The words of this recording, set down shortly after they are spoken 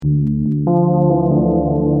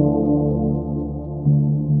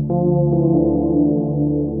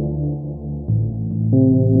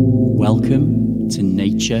Welcome to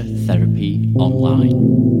Nature Therapy Online.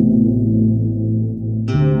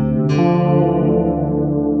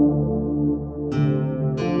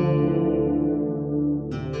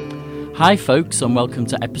 Hi folks, and welcome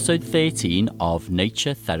to episode 13 of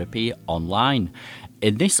Nature Therapy Online.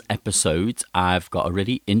 In this episode, I've got a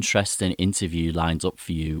really interesting interview lined up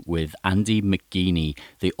for you with Andy McGeeney,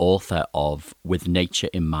 the author of With Nature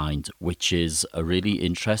in Mind, which is a really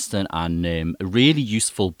interesting and a really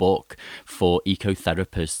useful book for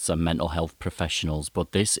ecotherapists and mental health professionals.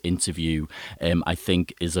 But this interview, I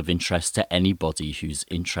think, is of interest to anybody who's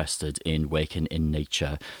interested in working in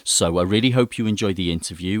nature. So I really hope you enjoyed the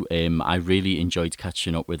interview. I really enjoyed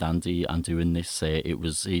catching up with Andy and doing this.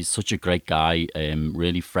 He's such a great guy.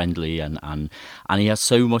 Really friendly and he has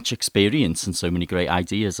so much experience and so many great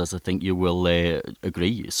ideas, as I think you will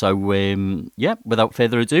agree. So without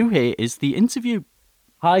further ado, here is the interview.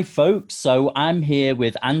 Hi folks, so I'm here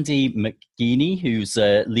with Andy McGeeney, who's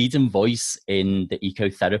a leading voice in the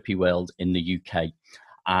ecotherapy world in the UK.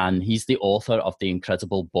 And he's the author of the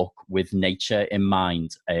incredible book With Nature in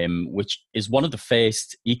Mind, which is one of the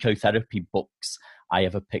first ecotherapy books I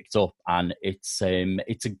ever picked up, and it's a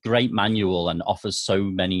great manual and offers so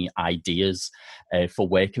many ideas for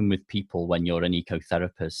working with people when you're an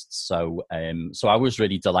ecotherapist. So I was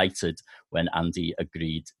really delighted when Andy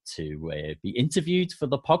agreed to be interviewed for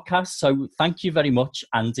the podcast. So thank you very much,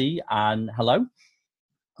 Andy, and hello.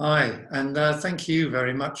 Hi, and thank you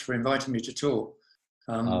very much for inviting me to talk.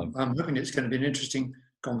 I'm hoping it's going to be an interesting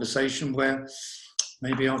conversation where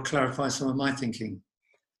maybe I'll clarify some of my thinking.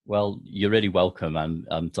 Well, you're really welcome.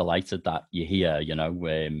 I'm delighted that you're here. You know,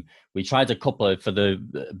 we tried a couple for the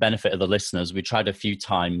benefit of the listeners. We tried a few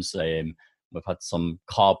times. We've had some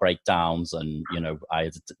car breakdowns, and I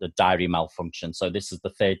had a diary malfunction. So this is the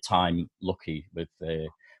third time. Lucky we've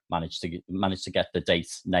managed to get the date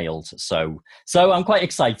nailed. So I'm quite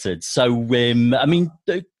excited. So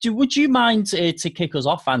would you mind to kick us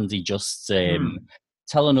off, Andy? Just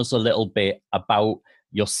telling us a little bit about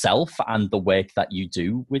yourself and the work that you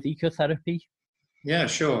do with ecotherapy? Yeah,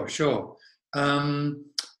 sure. Well,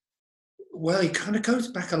 it kind of goes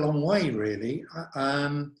back a long way, really.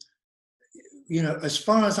 As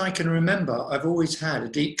far as I can remember, I've always had a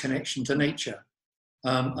deep connection to nature.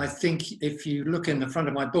 I think if you look in the front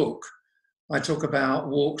of my book, I talk about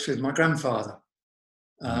walks with my grandfather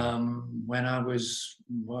when I was,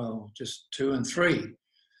 just 2 and 3,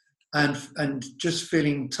 and just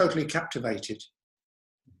feeling totally captivated.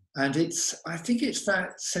 And I think it's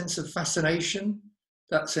that sense of fascination,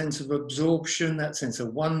 that sense of absorption, that sense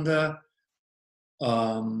of wonder,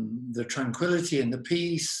 the tranquility and the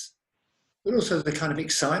peace, but also the kind of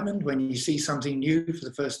excitement when you see something new for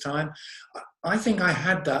the first time. I think I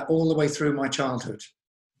had that all the way through my childhood.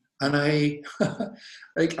 And I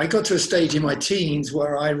got to a stage in my teens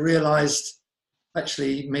where I realized,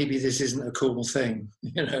 actually, maybe this isn't a cool thing,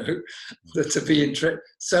 that to be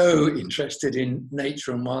so interested in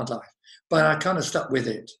nature and wildlife. But I kind of stuck with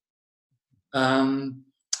it. And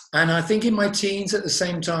I think in my teens, at the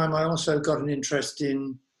same time, I also got an interest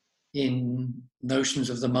in notions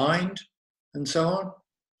of the mind and so on.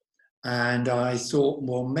 And I thought,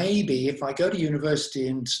 well, maybe if I go to university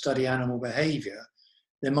and study animal behavior,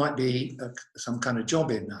 there might be some kind of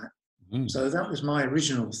job in that. So that was my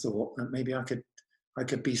original thought, that maybe I could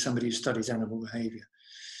be somebody who studies animal behavior.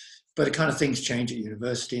 But it kind of things change at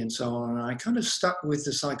university and so on. And I kind of stuck with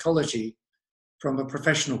the psychology from a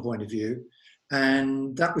professional point of view.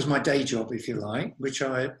 And that was my day job, if you like, which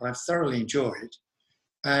I thoroughly enjoyed.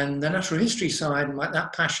 And the natural history side,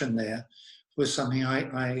 that passion there, was something I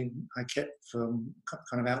kept from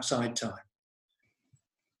kind of outside time.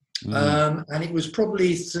 And it was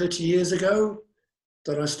probably 30 years ago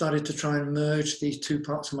that I started to try and merge these two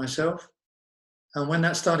parts of myself. And when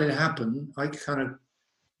that started to happen,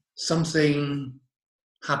 something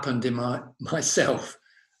happened in myself,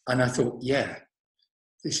 and I thought, yeah,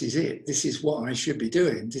 this is it. This is what I should be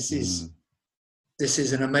doing. This is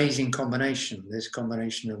an amazing combination. This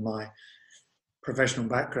combination of my professional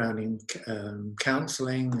background in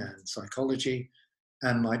counselling and psychology,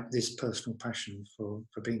 and this personal passion for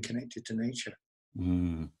being connected to nature.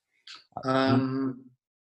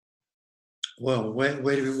 Well,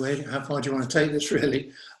 how far do you want to take this,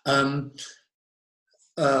 really?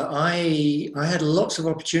 I had lots of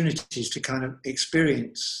opportunities to kind of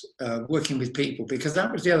experience working with people, because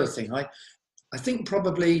that was the other thing. I think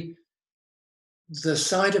probably the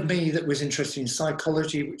side of me that was interested in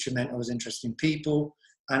psychology, which meant I was interested in people,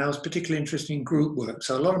 and I was particularly interested in group work.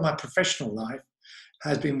 So a lot of my professional life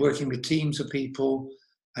has been working with teams of people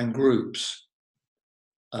and groups.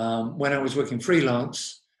 When I was working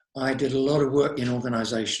freelance, I did a lot of work in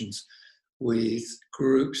organizations with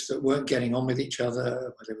groups that weren't getting on with each other,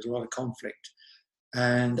 where there was a lot of conflict.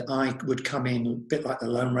 And I would come in a bit like the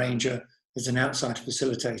Lone Ranger as an outside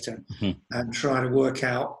facilitator and try to work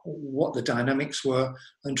out what the dynamics were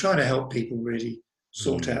and try to help people really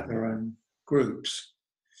sort out their own groups.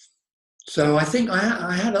 So I think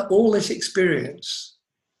I had all this experience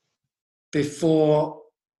before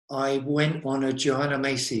I went on a Joanna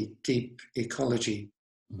Macy deep ecology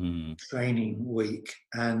training week,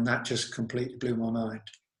 and that just completely blew my mind.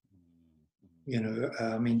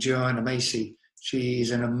 I mean, Joanna Macy,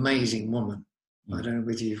 she's an amazing woman. I don't know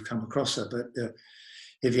whether you've come across her, but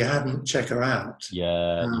if you haven't, check her out.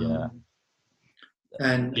 Yeah.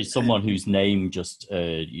 And she's someone whose name just,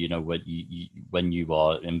 when you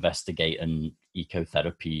are investigating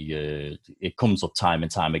ecotherapy, it comes up time and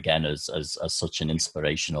time again as such an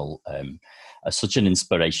inspirational,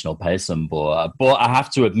 person. But I have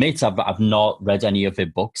to admit, I've not read any of her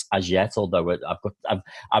books as yet. Although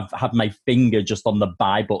I've had my finger just on the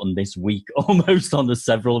buy button this week, almost on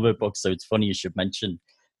several of her books. So it's funny you should mention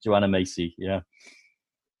Joanna Macy. Yeah.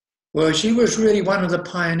 Well, she was really one of the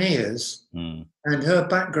pioneers, and her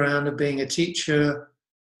background of being a teacher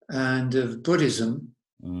and of Buddhism,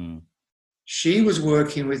 she was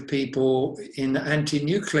working with people in the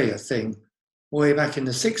anti-nuclear thing way back in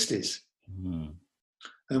the 60s.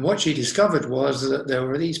 And what she discovered was that there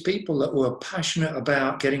were these people that were passionate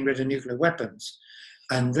about getting rid of nuclear weapons,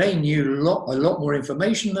 and they knew a lot more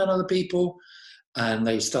information than other people, and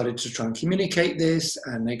they started to try and communicate this,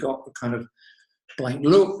 and they got kind of blank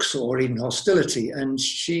looks or even hostility, and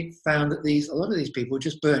she found that a lot of these people were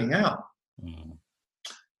just burning out.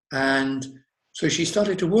 And so she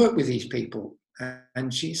started to work with these people,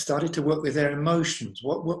 and she started to work with their emotions.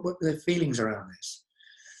 What were their feelings around this?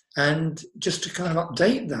 And just to kind of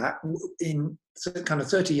update that, in kind of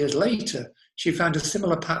 30 years later, she found a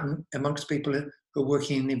similar pattern amongst people who are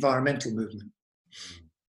working in the environmental movement.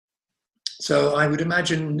 So I would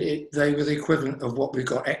imagine they were the equivalent of what we've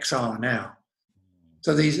got XR now.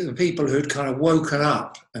 So these are the people who'd kind of woken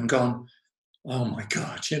up and gone, oh my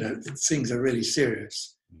God, things are really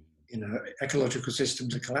serious. Ecological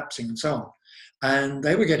systems are collapsing and so on. And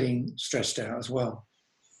they were getting stressed out as well.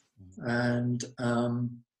 And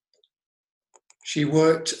she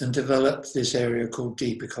worked and developed this area called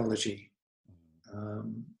deep ecology,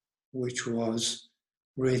 which was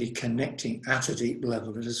really connecting at a deep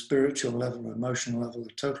level, at a spiritual level, emotional level,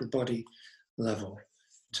 a total body level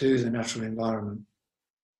to the natural environment.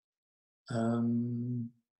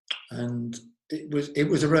 And it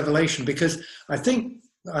was a revelation, because I think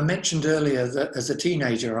I mentioned earlier that as a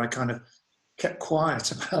teenager I kind of kept quiet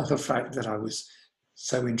about the fact that I was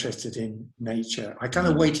so interested in nature. I kind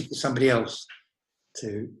of waited for somebody else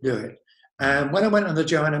to do it. And when I went on the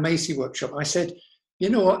Joanna Macy workshop, I said, you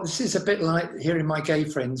know what, this is a bit like hearing my gay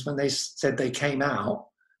friends when they said they came out.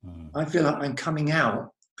 I feel like I'm coming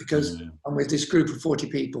out because I'm with this group of 40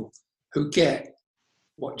 people who get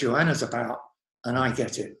what Joanna's about, and I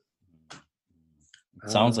get it.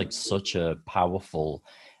 Sounds like such a powerful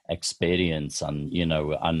experience, and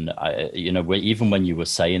even when you were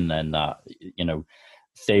saying then that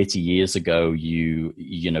 30 years ago you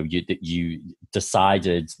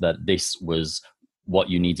decided that this was what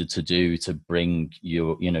you needed to do to bring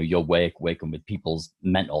your working with people's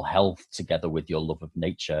mental health together with your love of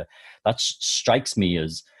nature, that strikes me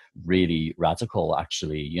as really radical,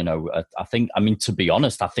 actually. I think, to be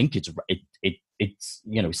honest, I think it's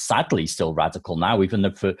sadly still radical now, even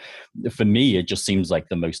though for me it just seems like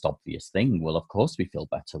the most obvious thing. Well, of course we feel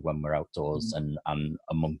better when we're outdoors and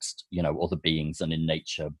amongst other beings and in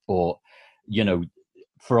nature, but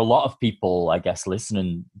for a lot of people, I guess,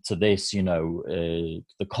 listening to this, the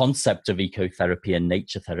concept of ecotherapy and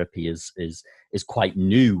nature therapy is quite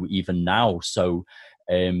new even now. So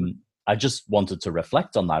I just wanted to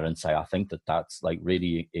reflect on that and say, I think that that's like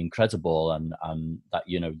really incredible, and that,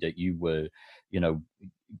 that you were,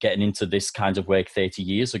 getting into this kind of work 30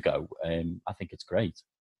 years ago. I think it's great.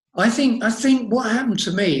 I think what happened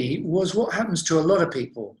to me was what happens to a lot of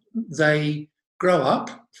people. They grow up,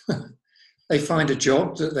 they find a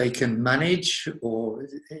job that they can manage, or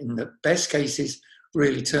in the best cases,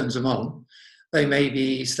 really turns them on. They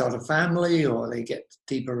maybe start a family, or they get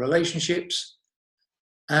deeper relationships.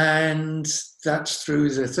 And that's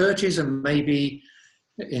through their 30s, and maybe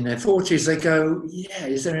in their 40s they go, yeah,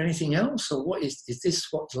 is there anything else? Or what is this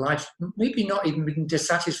what life, maybe not even being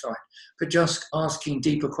dissatisfied, but just asking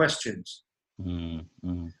deeper questions. mm,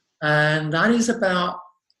 mm, And that is about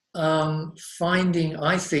finding,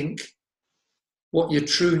 I think, what your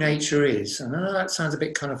true nature is. And I know that sounds a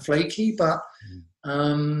bit kind of flaky, but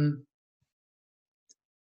um,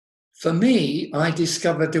 for me, I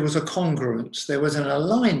discovered there was a congruence. There was an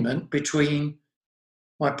alignment between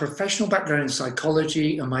my professional background in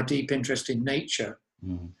psychology and my deep interest in nature.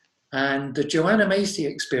 mm, And the Joanna Macy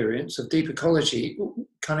experience of deep ecology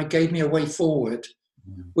kind of gave me a way forward,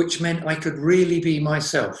 which meant I could really be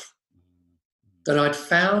myself. That I'd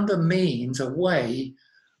found a means, a way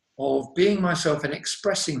of being myself and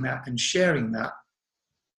expressing that and sharing that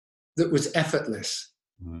was effortless.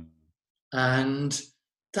 mm. And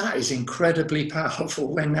that is incredibly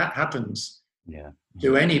powerful when that happens Yeah.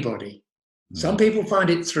 to anybody. Some people find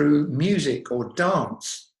it through music or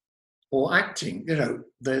dance or acting. You know,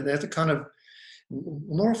 they're the kind of,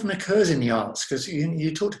 more often occurs in the arts, because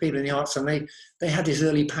you talk to people in the arts and they had this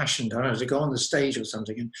early passion, I don't know, to go on the stage or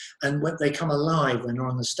something, and when they come alive when they're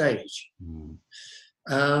on the stage.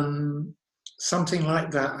 Something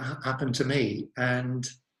like that happened to me, and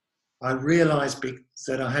I realized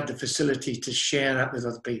that I had the facility to share that with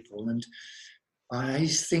other people. And I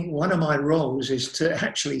think one of my roles is to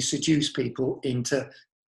actually seduce people into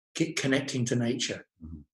connecting to nature.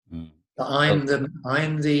 I'm the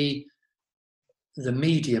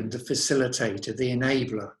medium, the facilitator, the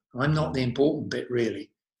enabler. I'm not the important bit,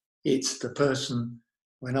 really. It's the person,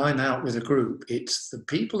 when I'm out with a group, it's the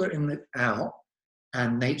people that are out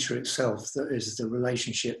and nature itself that is the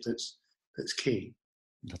relationship that's key.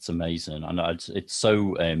 That's amazing, and it's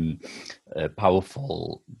so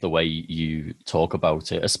powerful the way you talk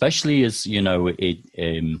about it, especially as it's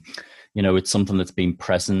something that's been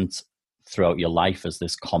present throughout your life as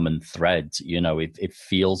this common thread. It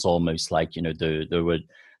feels almost like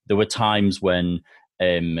there were times when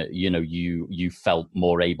you felt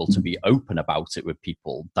more able to be open about it with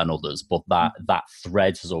people than others, but that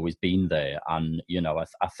thread has always been there. And I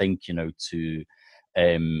think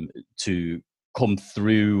to come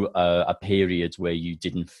through a period where you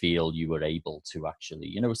didn't feel you were able to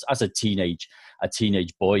actually, as a teenage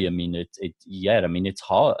boy, I mean, it's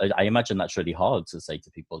hard. I imagine that's really hard to say to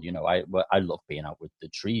people, I love being out with the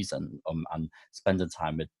trees and spending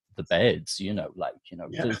time with the birds, and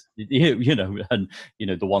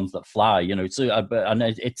the ones that fly, so and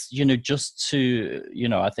it's just to,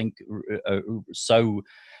 I think so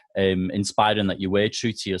inspiring that you were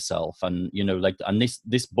true to yourself. And and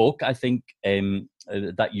this book, I think,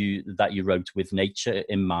 that you wrote, With Nature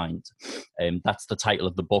in Mind, that's the title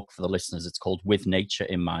of the book for the listeners. It's called With Nature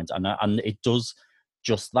in Mind, and it does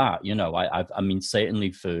just that. I mean,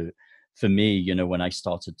 certainly for me, when I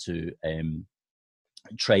started to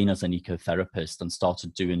train as an ecotherapist and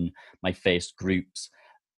started doing my first groups,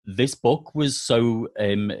 this book was so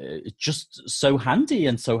just so handy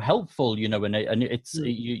and so helpful, and it's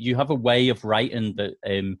you have a way of writing that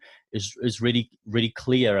is really, really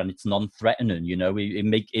clear, and it's non-threatening.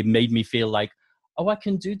 It made me feel like, oh, I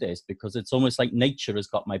can do this, because it's almost like nature has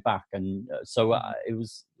got my back, and so it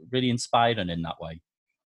was really inspiring in that way.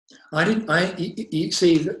 You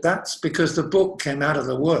see, that's because the book came out of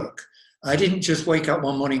the work. I didn't just wake up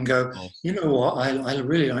one morning and go, you know what, I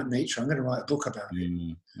really like nature, I'm going to write a book about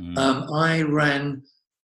it. I ran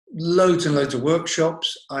loads and loads of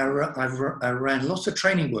workshops. I ran lots of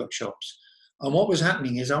training workshops. And what was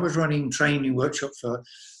happening is I was running training workshops for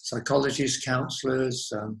psychologists,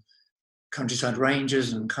 counsellors, countryside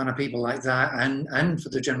rangers and kind of people like that, and for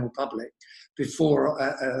the general public, before,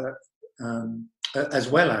 as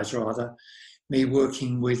well as rather, me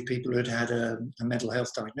working with people who had a mental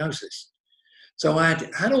health diagnosis. So I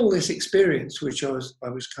had all this experience, which I was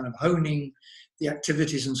kind of honing the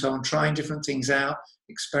activities and so on, trying different things out,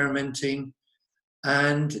 experimenting.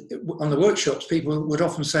 And on the workshops, people would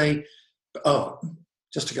often say, oh,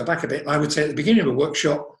 just to go back a bit, I would say at the beginning of a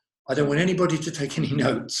workshop, I don't want anybody to take any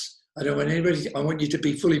notes. I want you to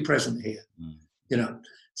be fully present here.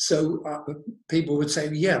 So people would say,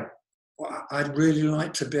 yeah, I'd really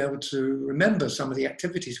like to be able to remember some of the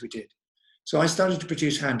activities we did. So I started to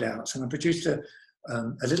produce handouts, and I produced a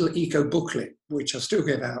little eco booklet, which I still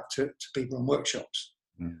give out to people on workshops,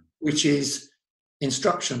 which is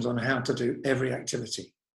instructions on how to do every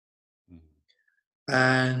activity.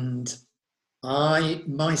 And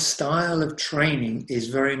my style of training is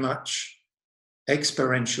very much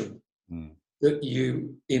experiential, that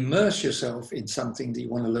you immerse yourself in something that you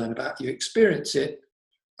want to learn about, you experience it,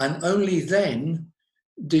 and only then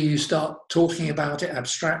do you start talking about it,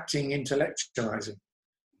 abstracting, intellectualizing,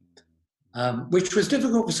 which was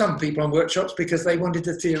difficult for some people on workshops because they wanted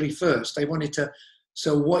the theory first. They wanted to,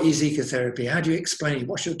 so what is ecotherapy? How do you explain it?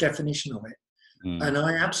 What's your definition of it? And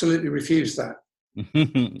I absolutely refused that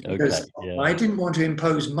Okay. because Yeah. I didn't want to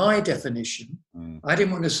impose my definition. I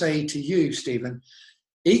didn't want to say to you, Stephen,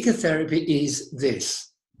 ecotherapy is this.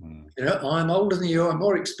 You know, I'm older than you, I'm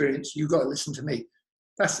more experienced, you've got to listen to me.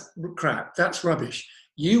 That's crap, that's rubbish.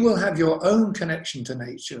 You will have your own connection to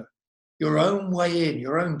nature, your own way in,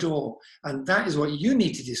 your own door, and that is what you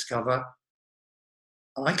need to discover.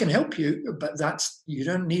 I can help you, but you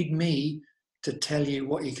don't need me to tell you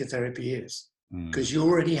what ecotherapy is, because you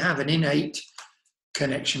already have an innate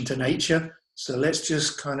connection to nature. So let's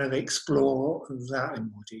just kind of explore that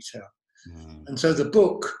in more detail. And so the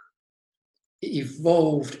book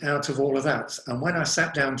evolved out of all of that. And when I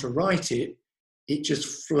sat down to write it, it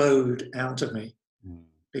just flowed out of me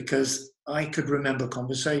because I could remember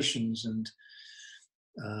conversations and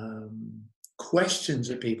questions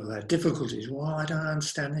that people had, difficulties. Well, I don't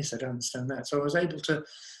understand this, I don't understand that. So I was able to,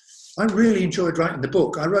 I really enjoyed writing the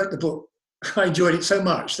book. I wrote the book. I enjoyed it so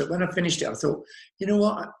much that when I finished it, I thought, you know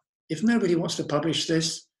what? If nobody wants to publish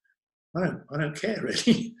this, I don't care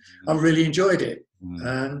really. I really enjoyed it.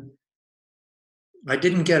 I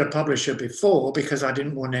didn't get a publisher before because I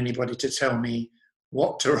didn't want anybody to tell me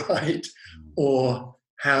what to write or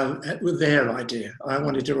how their idea. I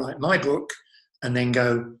wanted to write my book and then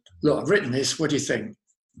go, look, I've written this. What do you think?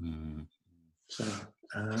 So,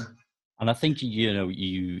 and I think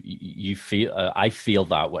you feel. I feel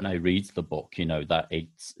that when I read the book, that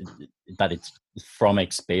it's from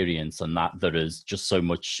experience, and that there is just so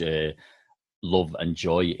much love and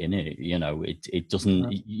joy in it. It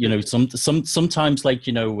doesn't. Sometimes, like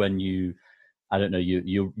when you, I don't know,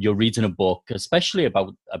 you're reading a book, especially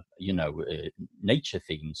about nature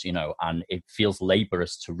themes, and it feels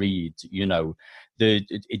laborious to read.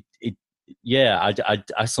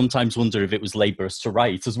 I sometimes wonder if it was laborious to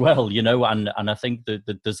write as well, and I think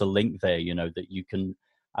that there's a link there, that you can,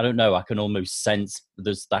 I don't know, I can almost sense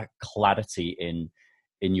there's that clarity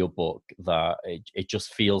in your book that it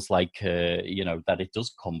just feels like, that it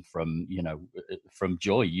does come from, from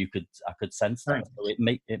joy. I could sense that. So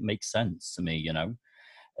it makes sense to me, I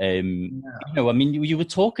mean, you were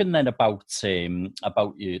talking then about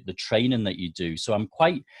the training that you do. So I'm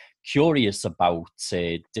quite curious about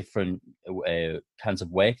different kinds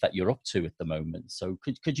of work that you're up to at the moment. So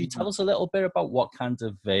could you tell us a little bit about what kind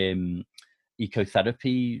of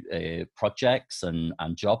ecotherapy projects and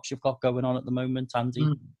jobs you've got going on at the moment, Andy?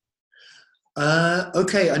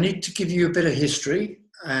 Okay, I need to give you a bit of history,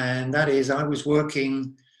 and that is I was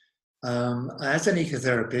working as an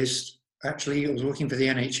ecotherapist. Actually, I was working for the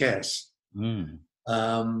NHS,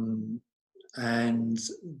 and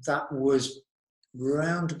that was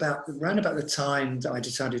round about the time that I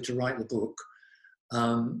decided to write the book.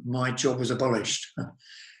 My job was abolished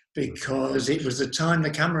because it was the time the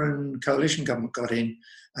Cameron coalition government got in,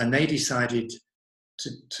 and they decided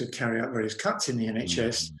to carry out various cuts in the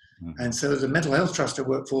NHS. And so the mental health trust I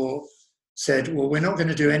worked for said, well, we're not going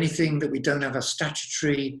to do anything that we don't have a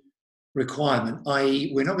statutory requirement,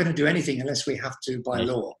 i.e. we're not going to do anything unless we have to by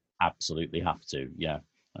law. Absolutely have to, yeah.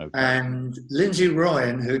 Okay. And Lindsay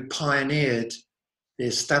Ryan, who pioneered the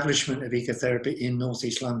establishment of ecotherapy in North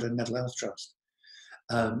East London Mental Health Trust,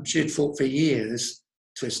 she had fought for years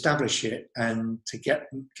to establish it and to get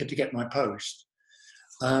my post.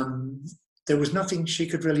 There was nothing she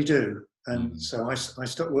could really do, and so I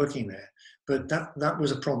stopped working there. But that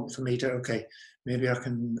was a prompt for me to, okay, maybe I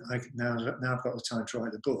can now I've got the time to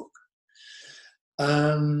write the book.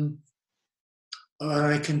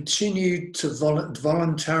 I continued to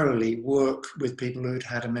voluntarily work with people who had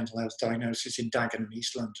had a mental health diagnosis in Dagenham,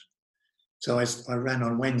 East London. So I ran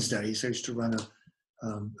on Wednesdays. I used to run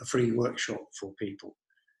a free workshop for people,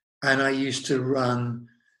 and I used to run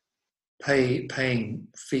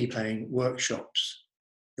fee-paying workshops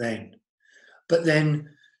then. But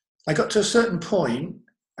then I got to a certain point,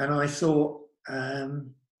 and I thought,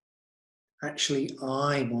 actually,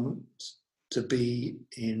 I want to be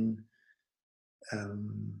in a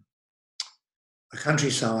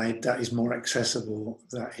countryside that is more accessible,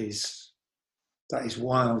 that is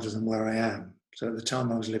wilder than where I am. So at the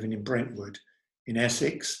time I was living in Brentwood in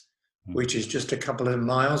Essex, which is just a couple of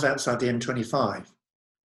miles outside the M25.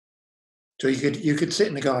 So you could sit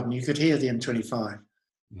in the garden, you could hear the M25.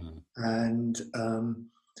 And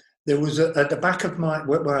there was at the back of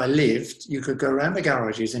where I lived, you could go around the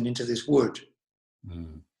garages and into this wood.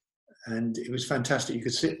 And it was fantastic. You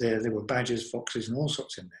could sit there. There were badgers, foxes, and all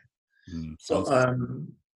sorts in there. So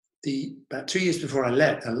about 2 years before I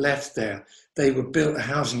left there, they were built a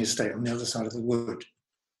housing estate on the other side of the wood.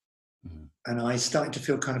 And I started to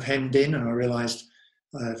feel kind of hemmed in, and I realised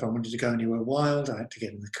if I wanted to go anywhere wild, I had to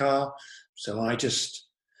get in the car. So I just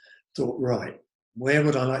thought, right, where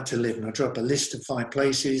would I like to live? And I drew up a list of 5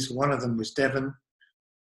 places. One of them was Devon.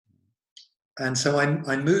 And so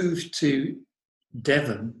I moved to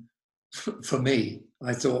Devon for me.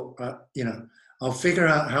 I thought, I'll figure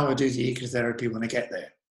out how I do the ecotherapy when I get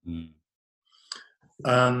there.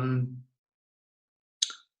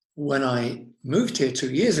 When I moved here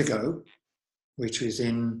 2 years ago, which was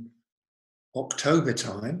in October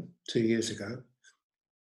time, 2 years ago,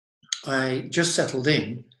 I just settled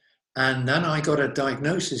in, and then I got a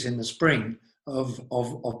diagnosis in the spring of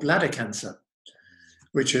bladder cancer,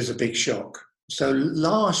 which was a big shock. So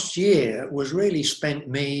last year was really spent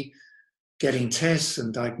me getting tests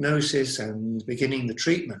and diagnosis and beginning the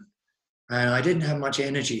treatment. And I didn't have much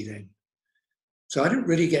energy then. So I didn't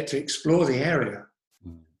really get to explore the area.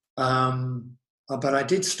 But I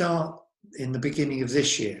did start in the beginning of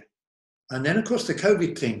this year. And then, of course, the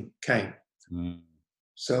COVID thing came.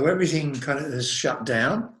 So everything kind of has shut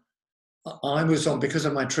down. I was on, because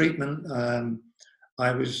of my treatment,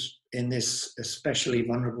 I was in this especially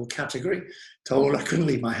vulnerable category, told I couldn't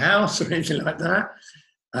leave my house or anything like that.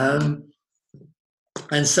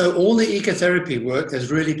 And so all the ecotherapy work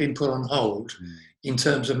has really been put on hold in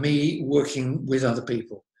terms of me working with other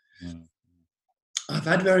people. I've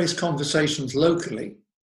had various conversations locally.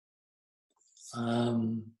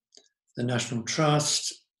 The National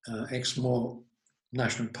Trust, Exmoor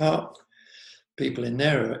National Park, people in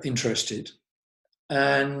there are interested.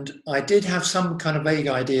 And I did have some kind of vague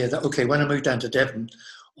idea that, okay, when I moved down to Devon,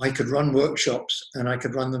 I could run workshops, and I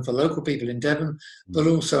could run them for local people in Devon, but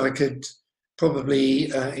also I could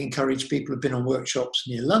probably encourage people who've been on workshops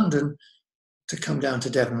near London to come down to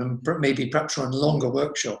Devon and maybe perhaps run longer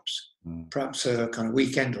workshops, perhaps a kind of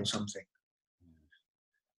weekend or something.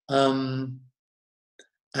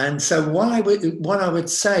 And so what I would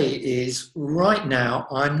say is, right now,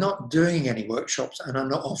 I'm not doing any workshops and I'm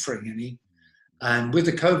not offering any. And with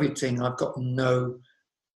the COVID thing, I've got no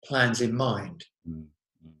plans in mind. I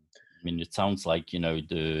mean, it sounds like,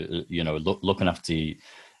 looking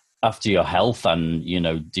after your health and,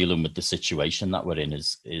 dealing with the situation that we're in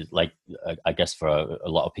is like, I guess for a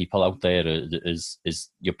lot of people out there is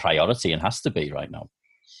your priority and has to be right now.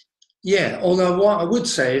 Yeah, although what I would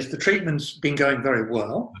say is the treatment's been going very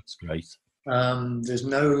well. That's great. There's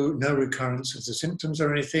no recurrence of the symptoms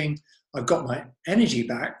or anything. I've got my energy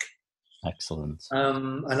back. Excellent.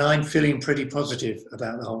 And I'm feeling pretty positive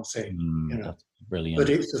about the whole thing. That's brilliant. But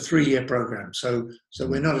it's a 3-year program, so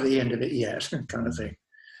we're not at the end of it yet, kind of thing.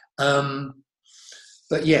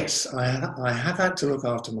 But yes, I have had to look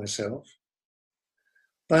after myself.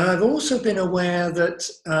 But I've also been aware that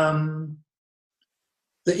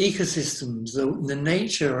the ecosystems, the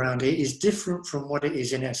nature around it is different from what it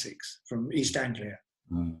is in Essex, from East Anglia.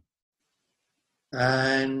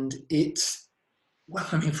 And it's, well,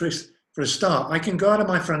 I mean, for a start, I can go out of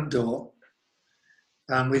my front door,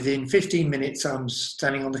 and within 15 minutes, I'm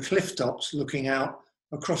standing on the cliff tops looking out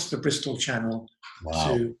across the Bristol Channel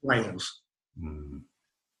to Wales.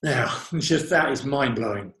 Now, that is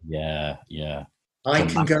mind-blowing. Yeah. I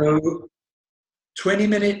can go 20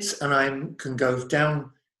 minutes and I can go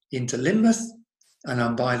down into Lynmouth, and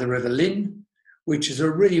I'm by the River Lynn, which is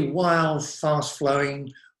a really wild,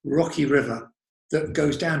 fast-flowing, rocky river that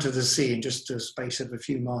goes down to the sea in just a space of a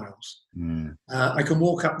few miles. I can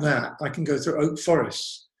walk up that. I can go through oak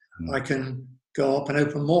forests. I can go up an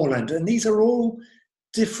open moorland. And these are all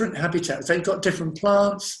different habitats. They've got different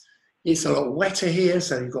plants. It's a lot wetter here,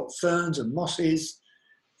 so you've got ferns and mosses.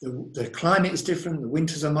 The climate is different. The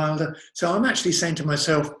winters are milder. So I'm actually saying to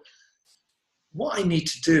myself, what I need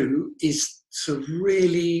to do is to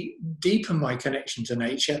really deepen my connection to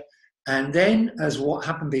nature. And then, as what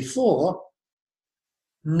happened before,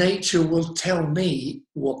 nature will tell me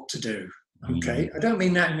what to do. Okay? I don't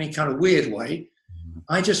mean that in any kind of weird way.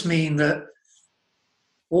 I just mean that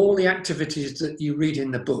all the activities that you read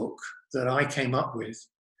in the book that I came up with,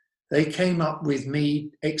 they came up with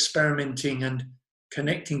me experimenting and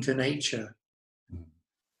connecting to nature,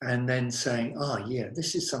 and then saying,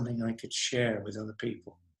 this is something I could share with other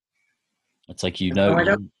people. It's like, you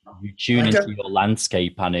tune into your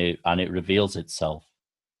landscape and it reveals itself.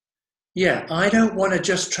 Yeah, I don't want to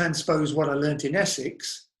just transpose what I learned in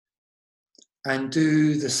Essex and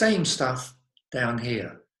do the same stuff down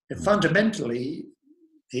here. And fundamentally,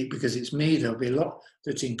 because it's me, there'll be a lot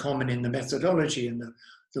that's in common in the methodology and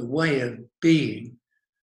the way of being.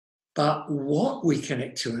 But what we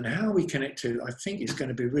connect to and how we connect to, I think is going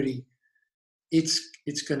to be really, it's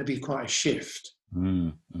going to be quite a shift.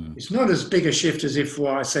 It's not as big a shift as if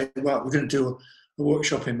I say, well, we're going to do a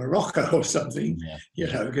workshop in Morocco or something,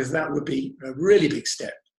 because that would be a really big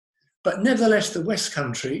step. But nevertheless, the West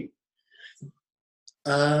Country,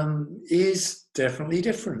 is definitely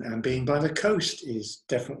different, and being by the coast is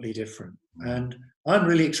definitely different. And I'm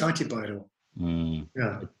really excited by it all. Mm.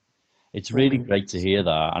 Yeah. It's I really mean, great to hear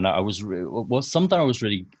that, and I was something I was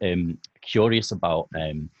really curious about,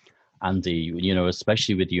 Andy. You know,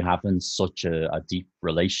 especially with you having such a deep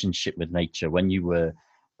relationship with nature, when you were,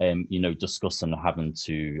 you know, discussing having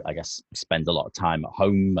to, I guess, spend a lot of time at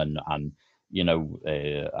home, and you know,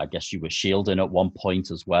 I guess you were shielding at one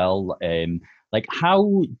point as well. Like,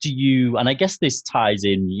 how do you? And I guess this ties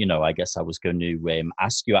in. You know, I guess I was going to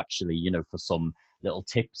ask you actually, you know, for some little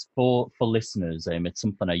tips for listeners. It's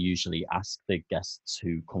something I usually ask the guests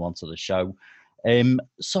who come onto the show.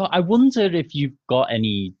 So I wonder if you've got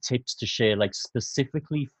any tips to share, like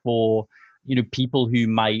specifically for, you know, people who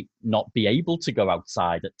might not be able to go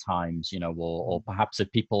outside at times, you know, or perhaps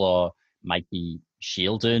if people are might be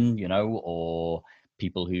shielding, you know, or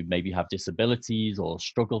people who maybe have disabilities or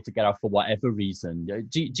struggle to get out for whatever reason.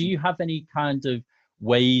 Do you have any kind of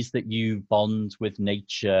ways that you bond with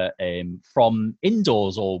nature, from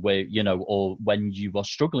indoors, or where, you know, or when you are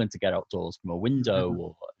struggling to get outdoors, from a window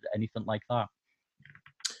or anything like that?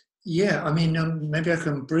 yeah, I mean, maybe I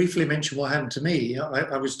can briefly mention what happened to me.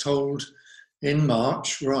 I was told in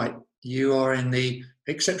March, right, you are in the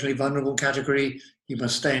exceptionally vulnerable category. You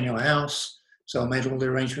must stay in your house. So I made all the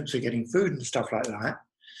arrangements for getting food and stuff like that.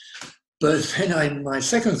 But then my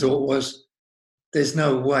second thought was, there's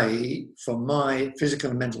no way for my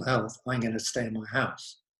physical and mental health, I'm going to stay in my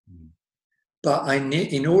house. Mm. But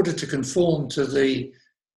in order to conform to the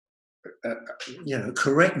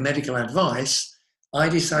correct medical advice, I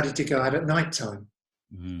decided to go out at night time.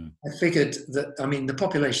 Mm. I figured that, I mean, the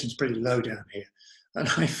population's pretty low down here. And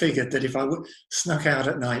I figured that if I snuck out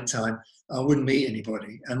at night time, I wouldn't meet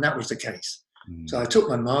anybody. And that was the case. So Mm. I took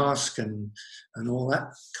my mask and all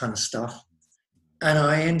that kind of stuff. And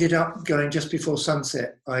I ended up going just before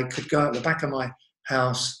sunset. I could go out the back of my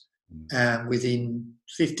house, and within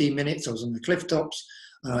 15 minutes, I was on the cliff tops,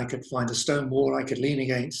 and I could find a stone wall I could lean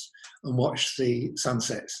against and watch the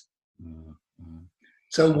sunsets. Mm. Mm.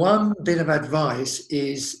 So one bit of advice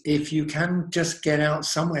is, if you can just get out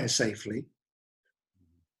somewhere safely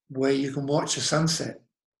where you can watch a sunset.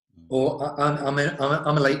 Or I'm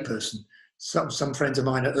a late person. Some friends of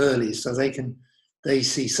mine are early, so they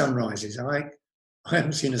see sunrises. I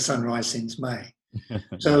haven't seen a sunrise since May.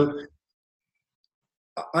 So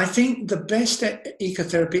I think the best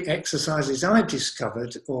ecotherapy exercises I've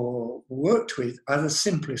discovered or worked with are the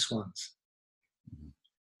simplest ones.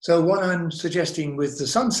 So what I'm suggesting with the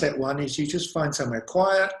sunset one is you just find somewhere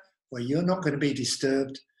quiet where you're not going to be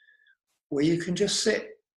disturbed, where you can just sit,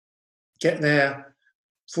 get there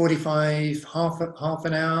 45, half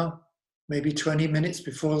an hour, maybe 20 minutes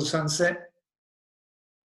before the sunset.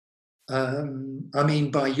 I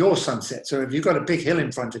mean, by your sunset. So if you've got a big hill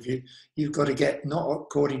in front of you, you've got to get, not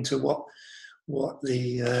according to what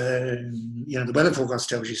the the weather forecast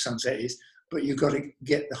tells you sunset is, but you've got to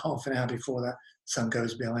get the half an hour before that sun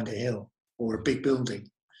goes behind a hill or a big building,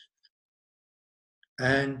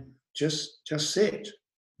 and just sit.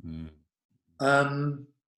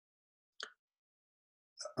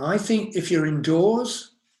 I think if you're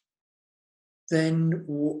indoors, then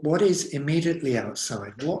what is immediately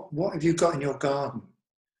outside? What have you got in your garden?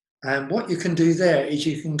 And what you can do there is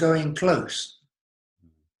you can go in close.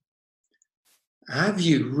 Have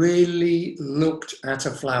you really looked at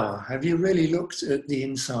a flower? Have you really looked at the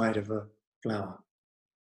inside of a flower?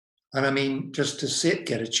 And I mean, just to sit,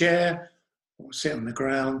 get a chair, or sit on the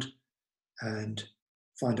ground and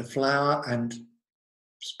find a flower and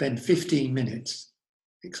spend 15 minutes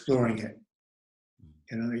exploring it.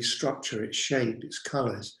 You know, its structure, its shape, its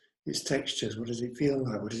colours, its textures. What does it feel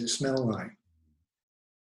like? What does it smell like?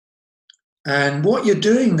 And what you're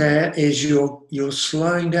doing there is you're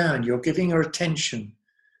slowing down. You're giving your attention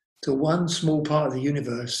to one small part of the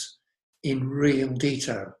universe in real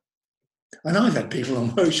detail. And I've had people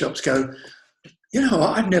on workshops go, you know,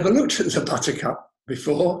 I've never looked at the buttercup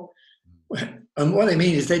before. And what they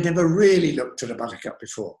mean is they'd never really looked at a buttercup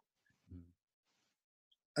before.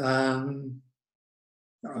 I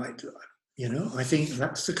think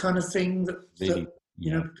that's the kind of thing that Really,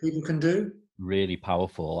 people can do. Really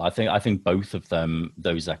powerful. I think both of them,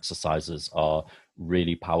 those exercises, are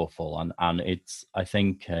really powerful, and it's, I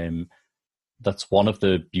think, that's one of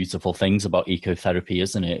the beautiful things about ecotherapy,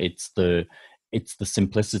 isn't it? It's the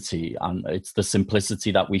simplicity, and it's the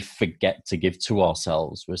simplicity that we forget to give to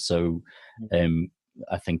ourselves. We're so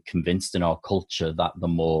I think convinced in our culture that the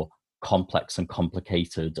more complex and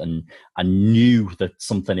complicated, and knew that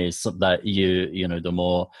something is that you know, the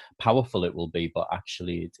more powerful it will be. But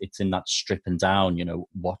actually it's in that stripping down, you know,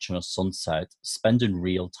 watching a sunset, spending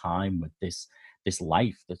real time with this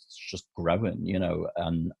life that's just growing, you know,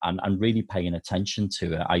 and really paying attention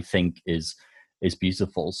to it, I think is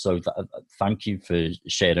beautiful. So thank you for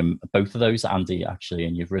sharing both of those, Andy, actually.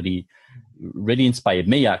 And you've really inspired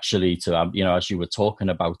me, actually, to, you know, as you were talking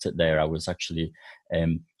about it there, I was actually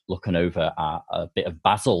looking over a bit of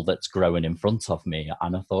basil that's growing in front of me.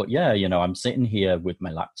 And I thought, yeah, you know, I'm sitting here with my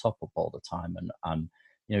laptop up all the time, and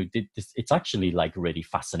you know, it's actually like really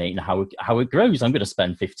fascinating how it grows. I'm going to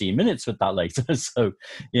spend 15 minutes with that later. So,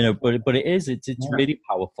 you know, but it's really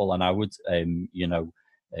powerful. And I would, you know,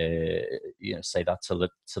 say that to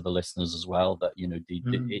the listeners as well, that, you know,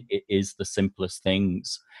 it is the simplest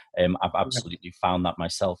things. I've absolutely found that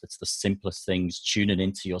myself. It's the simplest things, tuning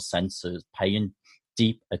into your senses, paying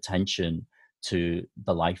deep attention to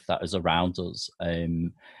the life that is around us,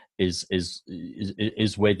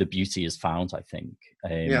 is where the beauty is found, I think.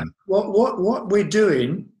 What we're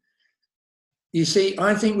doing, you see,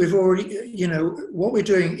 I think we've already, you know, what we're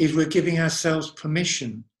doing is we're giving ourselves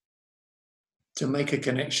permission to make a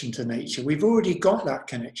connection to nature. We've already got that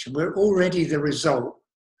connection. We're already the result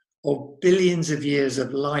of billions of years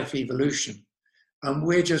of life evolution, and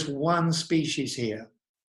we're just one species here.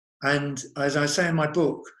 And as I say in my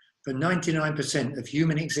book, for 99% of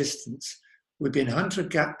human existence, we've been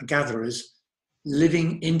hunter-gatherers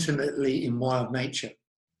living intimately in wild nature.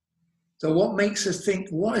 So what makes us think,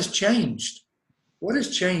 what has changed? What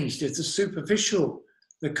has changed is the superficial,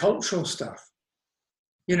 the cultural stuff.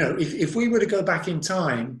 You know, if we were to go back in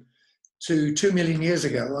time to 2 million years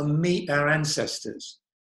ago and meet our ancestors,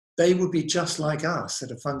 they would be just like us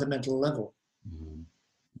at a fundamental level. Mm-hmm.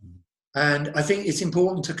 And I think it's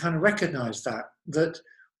important to kind of recognize that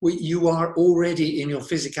you are already in your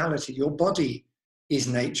physicality. Your body is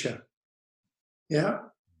nature. Yeah.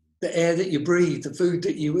 The air that you breathe, the food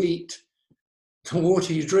that you eat, the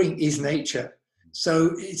water you drink is nature.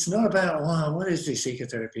 So it's not about, wow, what is this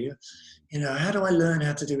ecotherapy? You know, how do I learn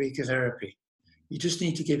how to do ecotherapy? You just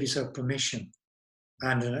need to give yourself permission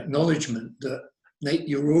and an acknowledgement that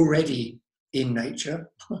you're already in nature.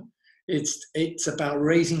 It's about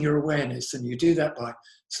raising your awareness, and you do that by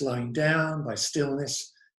slowing down, by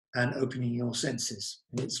stillness, and opening your senses.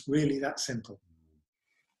 And it's really that simple.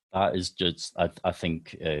 That is just, I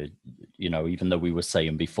think, you know, even though we were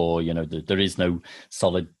saying before, you know, there is no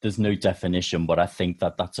solid, there's no definition, but I think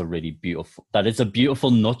that's a really beautiful, that is a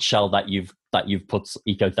beautiful nutshell that you've put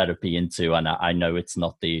ecotherapy into. And I know it's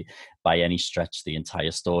not by any stretch the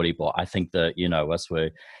entire story, but I think that, you know, as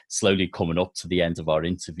we're slowly coming up to the end of our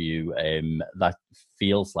interview, that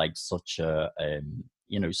feels like such a,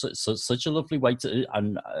 you know, such a lovely way to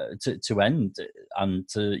end, and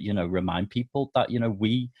to, you know, remind people that, you know,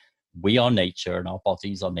 we are nature, and our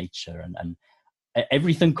bodies are nature, and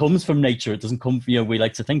everything comes from nature. It doesn't come from, you know, we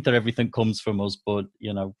like to think that everything comes from us, but,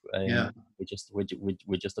 you know, we're just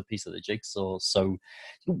a piece of the jigsaw. So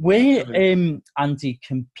where, Andy,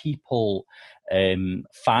 can people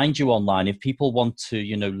find you online if people want to,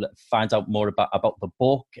 you know, find out more about the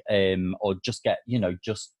book, or just get, you know,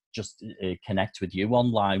 just connect with you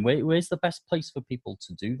online? Where's the best place for people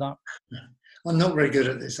to do that? I'm not very good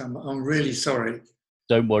at this. I'm really sorry.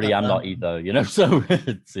 Don't worry, I'm not either, you know. So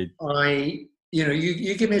you know,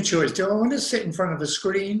 you give me a choice. Do I want to sit in front of a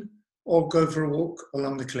screen or go for a walk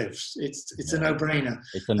along the cliffs? It's a no-brainer.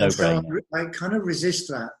 It's a no-brainer. So I kind of resist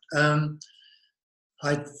that.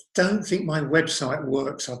 I don't think my website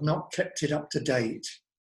works. I've not kept it up to date,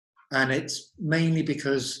 and it's mainly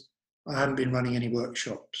because I haven't been running any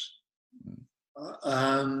workshops.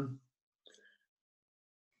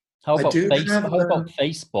 How about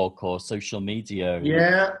Facebook or social media?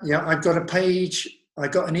 Yeah. I've got a page. I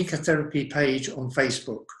got an ecotherapy page on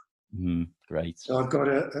Facebook. Great. So I've got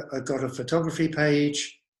a photography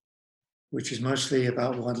page, which is mostly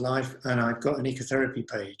about wildlife, and I've got an ecotherapy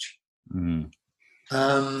page.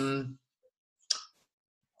 I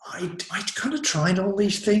kind of tried all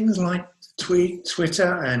these things like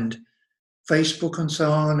Twitter and Facebook and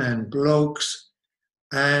so on, and blogs,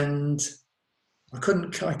 and I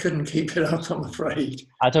couldn't keep it up, I'm afraid.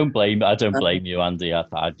 I don't blame you, Andy.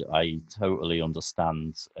 I totally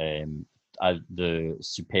understand the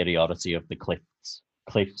superiority of the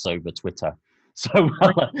cliffs over Twitter. So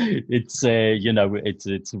it's you know,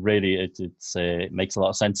 it's really it makes a lot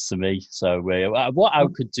of sense to me. So what I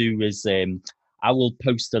could do is I will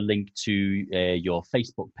post a link to your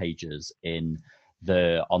Facebook pages on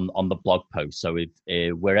the blog post. So if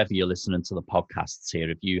wherever you're listening to the podcasts here,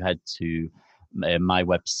 if you head to my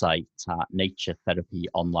website at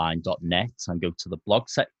naturetherapyonline.net and go to the blog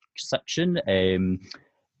section,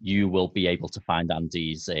 you will be able to find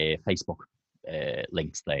Andy's Facebook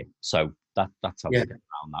links there. So that's how we get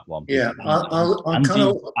around that one. Yeah,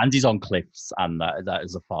 Andy's on Cliffs, and that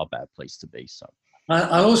is a far better place to be. So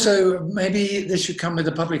I'll also, maybe this should come with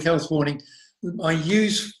a public health warning. I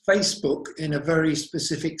use Facebook in a very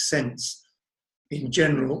specific sense, in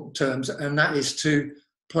general terms, and that is to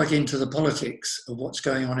plug into the politics of what's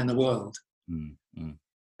going on in the world. Mm-hmm.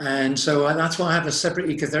 And so that's why I have a separate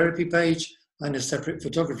ecotherapy page and a separate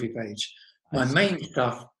photography page. My main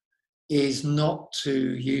stuff is not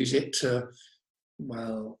to use it to,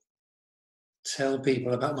 well, tell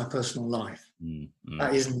people about my personal life. Mm-hmm.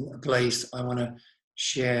 That isn't a place I want to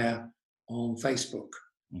share on Facebook.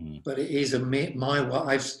 Mm-hmm. But it is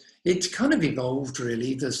it's kind of evolved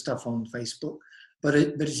really, the stuff on Facebook, but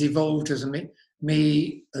it's evolved as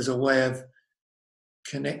me as a way of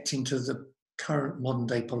connecting to the current modern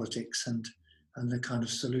day politics and the kind of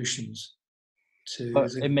solutions to.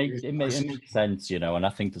 It makes sense, and I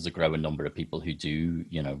think there's a growing number of people who do,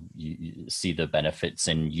 you see the benefits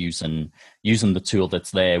in using the tool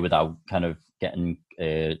that's there without kind of getting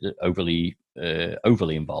overly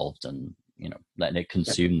involved and letting it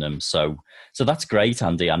consume them. So that's great,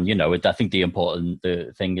 Andy. And I think the important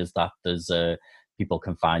thing is that there's people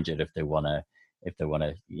can find you if they want to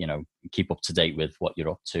keep up to date with what you're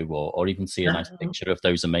up to, or even see a nice picture of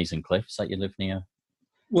those amazing cliffs that you live near.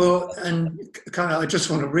 Well, and kind of, I just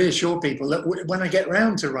want to reassure people that when I get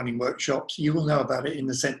round to running workshops, you will know about it, in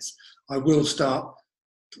the sense I will start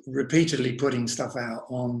repeatedly putting stuff out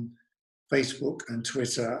on Facebook and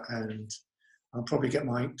Twitter, and I'll probably get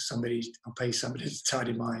I'll pay somebody to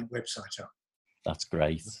tidy my website up. That's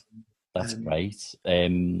great. That's great.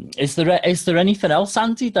 Is there anything else,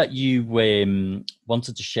 Andy, that you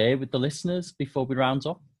wanted to share with the listeners before we round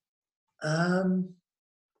up?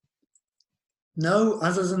 No,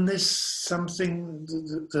 other than this, something,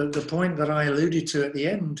 the point that I alluded to at the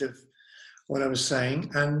end of what I was saying,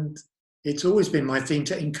 and it's always been my thing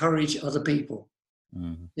to encourage other people.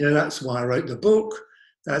 Mm-hmm. That's why I wrote the book.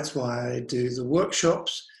 That's why I do the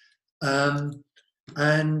workshops. And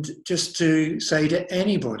just to say to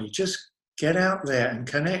anybody, just get out there and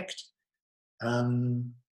connect.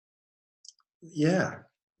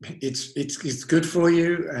 It's good for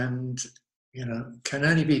you, and can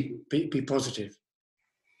only be positive.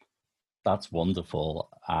 That's wonderful,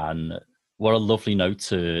 and what a lovely note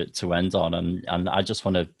to end on. And I just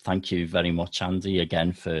want to thank you very much, Andy,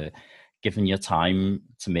 again for giving your time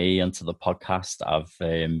to me and to the podcast. I've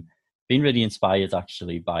been really inspired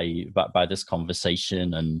actually by this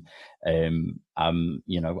conversation, and I'm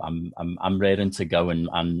raring to go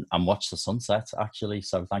and watch the sunset actually.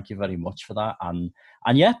 So thank you very much for that, and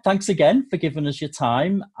yeah, thanks again for giving us your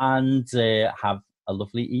time, and have a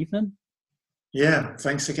lovely evening. Yeah,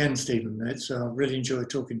 thanks again, Stephen. It's really enjoyed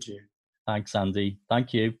talking to you. Thanks, Andy.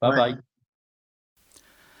 Thank you. Bye.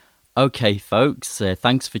 Okay, folks,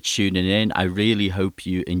 thanks for tuning in. I really hope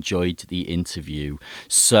you enjoyed the interview.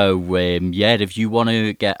 So, if you want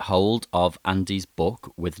to get hold of Andy's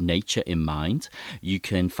book, With Nature in Mind, you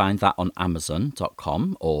can find that on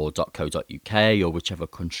Amazon.com or .co.uk or whichever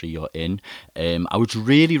country you're in. I would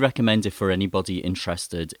really recommend it for anybody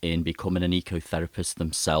interested in becoming an ecotherapist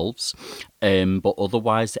themselves. But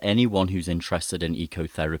otherwise, anyone who's interested in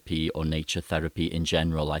ecotherapy or nature therapy in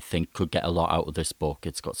general, I think could get a lot out of this book.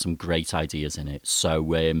 It's got some great ideas in it.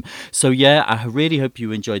 So I really hope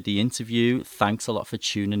you enjoyed the interview. Thanks a lot for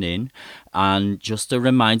tuning in. And just a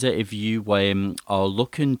reminder, if you are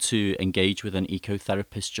looking to engage with an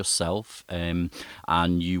ecotherapist yourself, and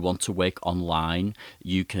you want to work online,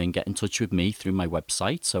 you can get in touch with me through my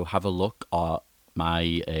website. So have a look at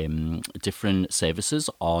my different services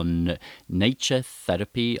on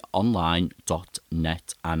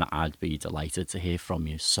naturetherapyonline.net, and I'd be delighted to hear from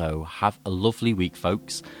you. So have a lovely week,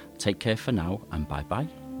 folks. Take care for now, and bye-bye.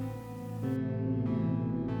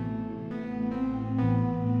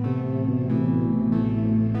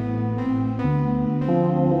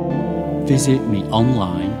 Visit me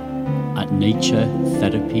online at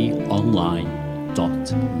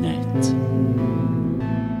naturetherapyonline.net.